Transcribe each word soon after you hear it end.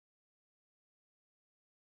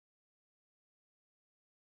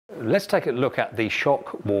Let's take a look at the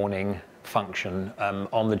shock warning function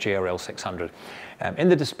on the GRL 600. In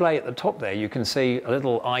the display at the top there, you can see a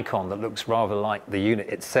little icon that looks rather like the unit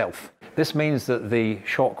itself. This means that the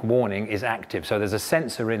shock warning is active, so there's a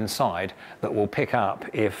sensor inside that will pick up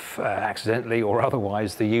if accidentally or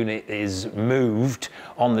otherwise the unit is moved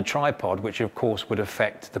on the tripod, which of course would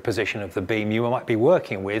affect the position of the beam you might be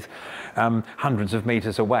working with hundreds of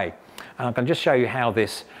meters away. And I can just show you how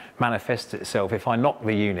this manifests itself. If I knock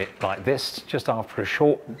the unit like this, just after a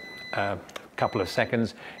short couple of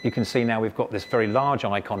seconds, you can see now we've got this very large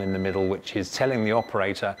icon in the middle which is telling the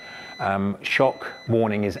operator shock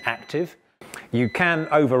warning is active. You can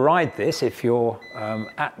override this if you're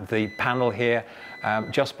at the panel here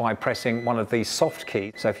just by pressing one of these soft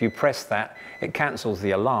keys. So if you press that, it cancels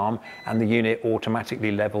the alarm and the unit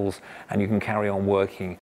automatically levels and you can carry on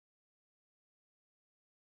working